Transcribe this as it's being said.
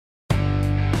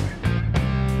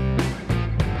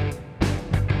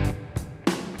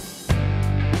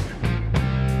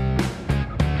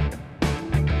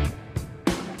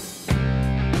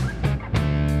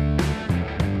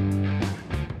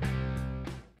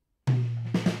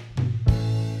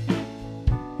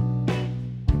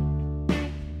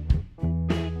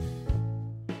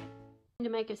To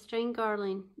make a string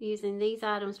garland using these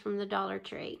items from the Dollar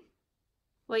Tree.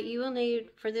 What you will need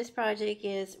for this project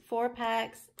is 4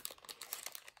 packs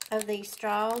of these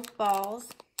straw balls.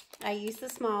 I use the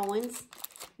small ones.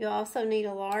 You'll also need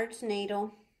a large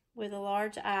needle with a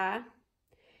large eye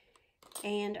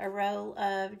and a roll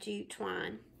of jute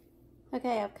twine.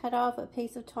 Okay, I've cut off a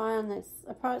piece of twine that's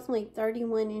approximately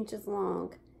 31 inches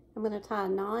long. I'm going to tie a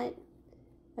knot,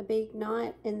 a big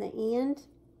knot in the end.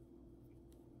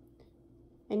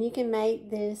 And you can make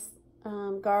this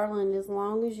garland as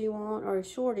long as you want or as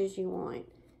short as you want.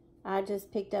 I just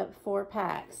picked up 4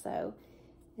 packs, so.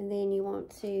 And then you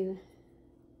want to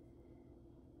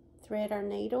thread our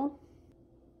needle.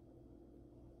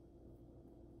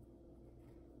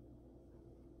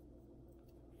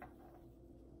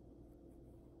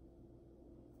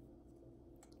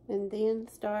 And then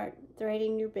start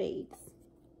threading your beads.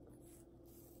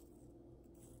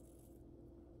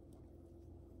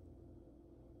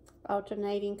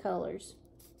 Alternating colors.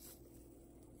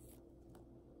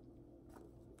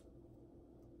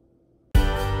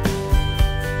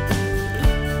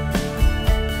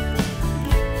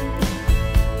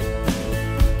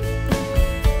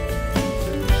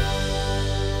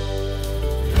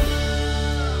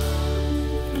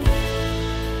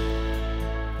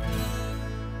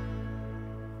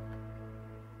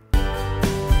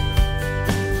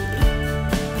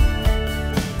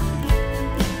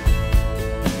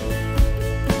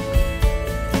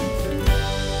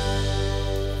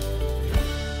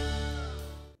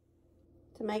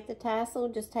 To make the tassel,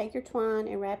 just take your twine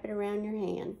and wrap it around your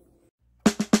hand.